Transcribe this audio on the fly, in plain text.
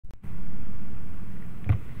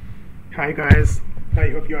Hi guys, I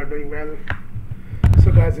hope you are doing well.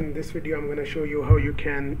 So guys, in this video I'm going to show you how you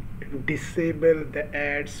can disable the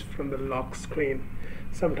ads from the lock screen.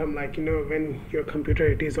 Sometimes, like when your computer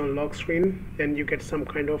it is on lock screen and you get some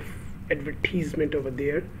kind of advertisement over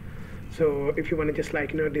there. So if you want to just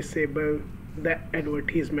disable the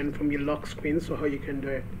advertisement from your lock screen, so how you can do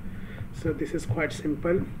it. So this is quite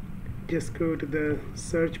simple. Just go to the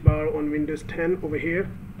search bar on Windows 10 over here.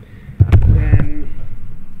 Then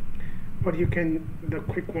or you can, the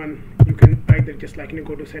quick one, you can either just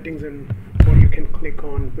go to settings, and or you can click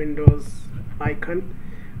on Windows icon,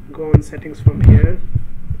 go on settings from here,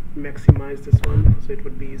 maximize this one so it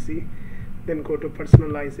would be easy, then go to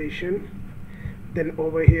personalization, then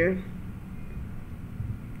over here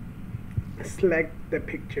select the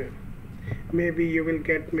picture. Maybe you will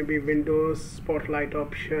get Windows Spotlight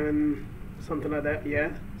option, something like that.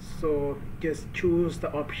 Yeah, so just choose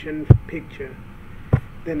the option picture.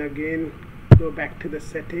 Then again go back to the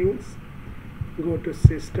settings, go to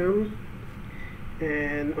system,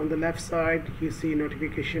 and on the left side you see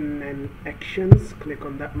notification and actions. Click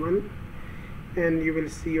on that one and you will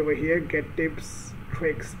see over here get tips,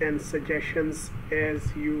 tricks and suggestions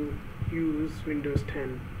as you use Windows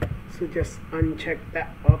 10. So just uncheck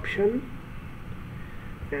that option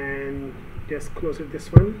and just close it,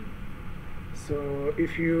 this one. So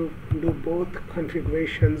if you do both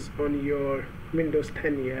configurations on your Windows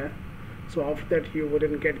 10, yeah, so after that you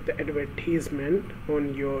wouldn't get the advertisement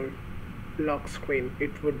on your lock screen,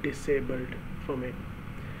 it would disabled from it.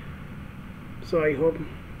 So I hope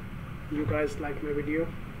you guys like my video.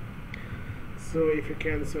 So if you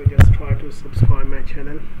can, so just try to subscribe my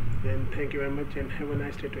channel, and thank you very much and have a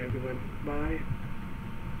nice day to everyone. Bye.